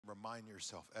remind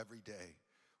yourself every day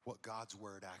what God's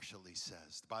word actually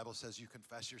says. The Bible says you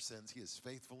confess your sins. He is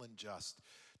faithful and just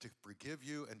to forgive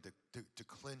you and to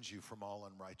cleanse you from all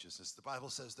unrighteousness. The Bible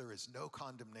says there is no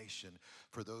condemnation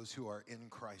for those who are in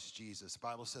Christ Jesus. The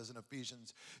Bible says in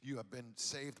Ephesians, you have been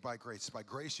saved by grace. By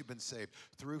grace you've been saved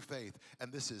through faith.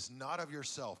 And this is not of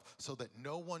yourself, so that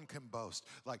no one can boast.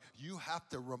 Like, you have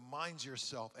to remind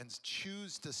yourself and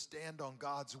choose to stand on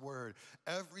God's word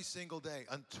every single day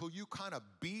until you kind of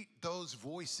beat those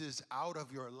voices out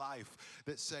of your life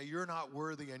that say you're not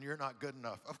worthy and you're not good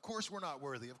enough. Of course we're not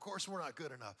worthy. Of course we're not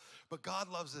good enough. But God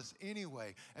loves us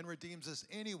anyway and redeems us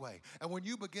anyway. And when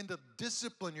you begin to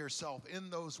discipline yourself in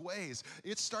those ways,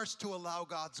 it starts to allow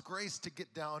God's grace to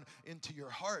get down into your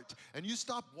heart. And you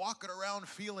stop walking around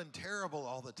feeling terrible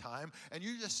all the time, and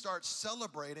you just start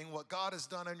celebrating what God has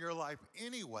done in your life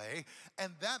anyway.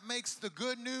 And that makes the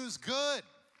good news good,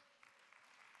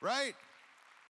 right?